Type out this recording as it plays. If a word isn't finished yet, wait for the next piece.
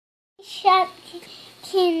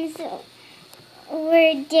Shopkins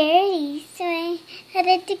were dirty, so I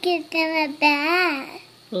had to give them a bath.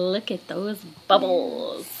 Look at those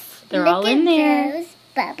bubbles. They're all in there. Those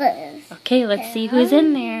bubbles. Okay, let's see who's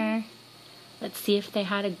in there. Let's see if they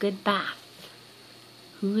had a good bath.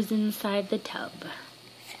 Who's inside the tub?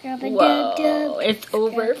 Whoa, it's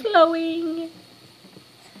overflowing.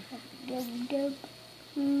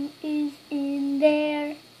 Who is in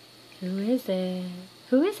there? Who is it?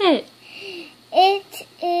 Who is it? It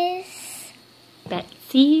is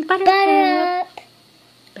Betsy Buttercup. Buttercup.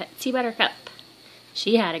 Betsy Buttercup.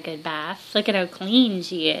 She had a good bath. Look at how clean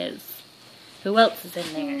she is. Who else is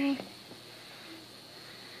in there?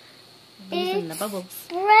 Who's in the bubbles?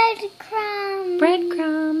 Breadcrumbs.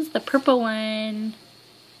 Breadcrumbs, the purple one.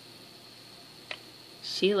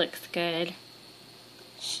 She looks good.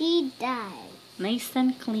 She does. Nice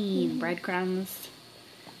and clean. Breadcrumbs.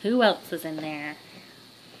 Who else is in there?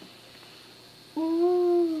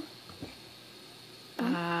 Ooh.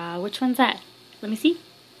 Which one's that? Let me see.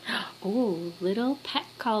 Oh, little pet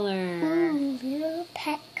collar. Ooh, little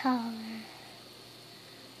pet collar.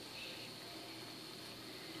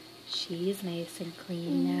 She's nice and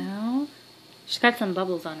clean now. She's got some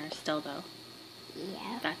bubbles on her still, though.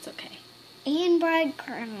 Yeah. That's okay. And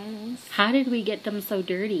breadcrumbs. How did we get them so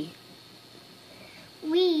dirty?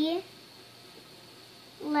 We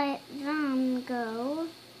let them go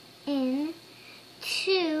into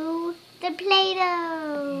the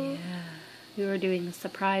Play-Doh. Yeah. We were doing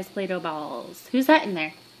surprise Play-Doh balls. Who's that in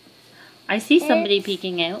there? I see somebody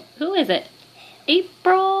peeking out. Who is it?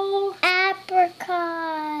 April.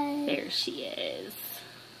 Apricot. There she is.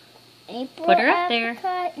 April, Put her up there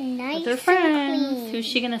nice with her friends. and clean. Who's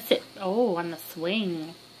she gonna sit? Oh, on the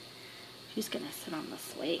swing. She's gonna sit on the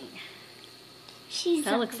swing.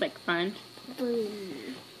 That looks like fun. Blue.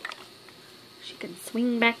 She can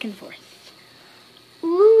swing back and forth.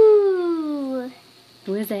 Ooh.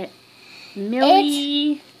 Who is it?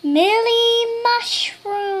 Millie. It's Millie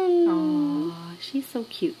Mushroom. Oh, she's so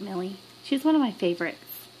cute, Millie. She's one of my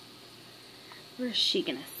favorites. Where's she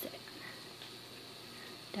gonna sit?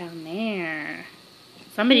 Down there.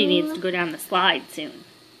 Somebody needs to go down the slide soon.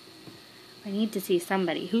 I need to see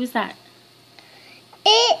somebody. Who's that?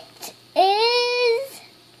 It is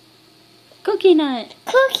Cookie Nut.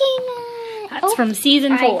 Cookie Nut. That's from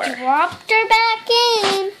season 4. I dropped her back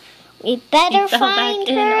in. We better find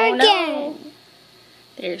her again. No.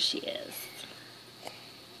 There she is.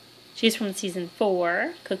 She's from season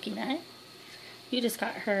 4, Cookie Nut. You just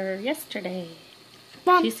got her yesterday.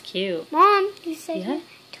 Mom, she's cute. Mom, you said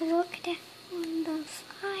to look down on the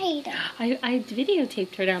slide. I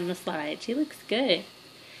videotaped her down the slide. She looks good.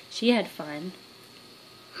 She had fun.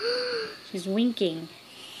 She's winking.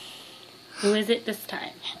 Who is it this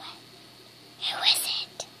time? Who is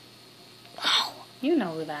it? Wow. You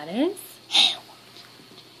know who that is.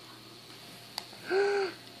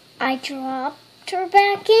 I dropped her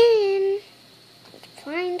back in.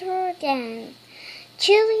 Find her again.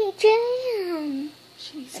 Chili Jam.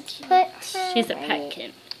 She's cute. She's a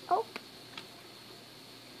petkin. Oh.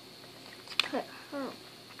 Let's put her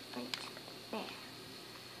right there.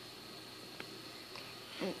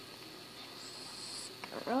 And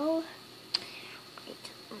this girl right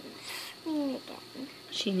on the swing again.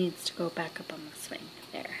 She needs to go back up on the swing.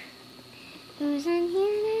 There. Who's in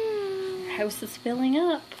here now? House is filling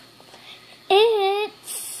up.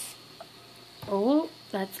 It's Oh,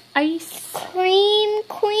 that's Ice Cream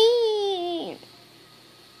Queen.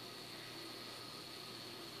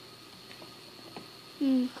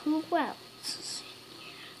 Who else is in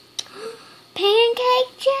here?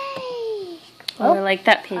 Pancake Jake. Oh, I like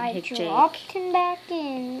that Pancake Jake. I dropped him back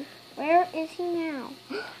in. Where is he now?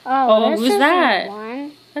 Oh, who's that?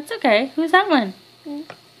 One. That's okay. Who's that one? Hmm.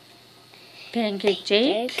 Pancake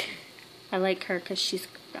Jake. I like her because she's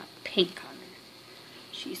got pink on her.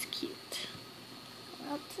 She's cute.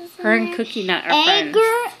 Her and Cookie Nut are friends.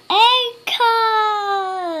 Egg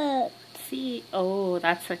cup. See? Oh,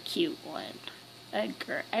 that's a cute one.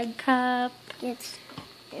 Egg cup. It's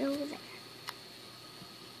over there.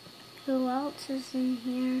 Who else is in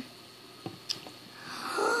here?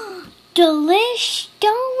 Delish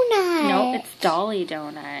Donut. No, it's Dolly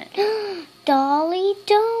Donut. Dolly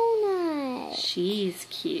Donut. She's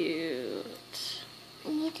cute. I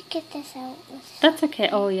need to get this out. That's okay.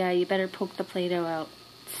 Oh, yeah, you better poke the Play-Doh out.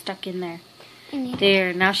 It's stuck in there.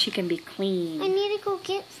 There, now she can be clean. I need to go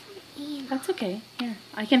get some. That's okay. Here,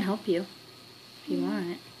 I can help you if you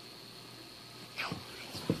want.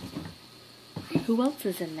 Who else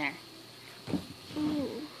is in there? Ooh.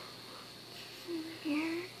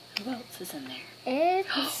 Who else is in there?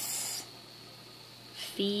 It's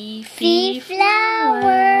Fee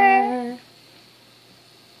flower.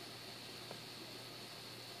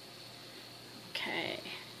 Okay.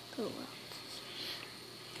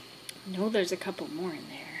 I know there's a couple more in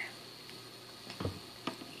there.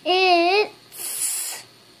 It's...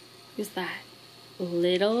 Who's that?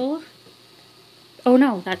 Little? Oh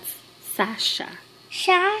no, that's Sasha.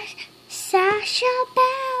 Sasha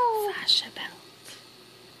Bell. Sasha Bell.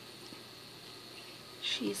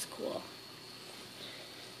 She's cool.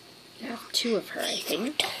 I have two of her, I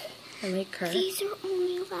think. I like her. These are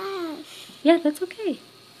only left. Yeah, that's okay.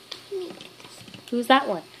 Who's that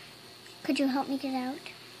one? Could you help me get out?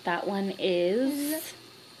 That one is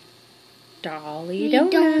Dolly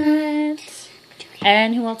Donut.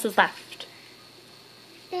 And who else is left?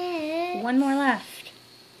 One more left.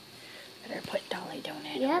 Better put Dolly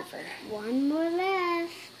Donut over. One more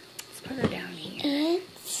left. Let's put her down here.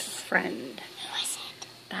 It's... Friend. Who is it?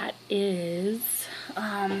 That is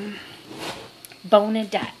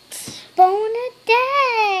Bonadette.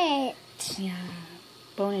 Bonadette. Yeah.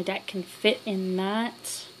 Bonadette can fit in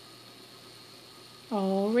that.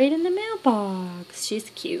 Oh, right in the mailbox. She's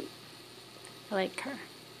cute. I like her.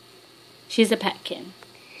 She's a petkin.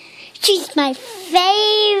 She's my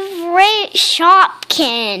favorite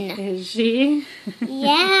Shopkin. Is she?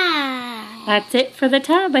 Yeah. That's it for the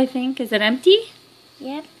tub, I think. Is it empty?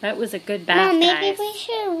 Yep. That was a good bath, Mom, maybe guys. we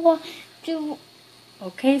should do...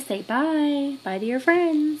 Okay, say bye. Bye to your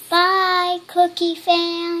friends. Bye, Cookie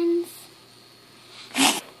fans.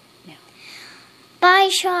 No. Bye,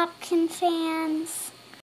 Shopkin fans.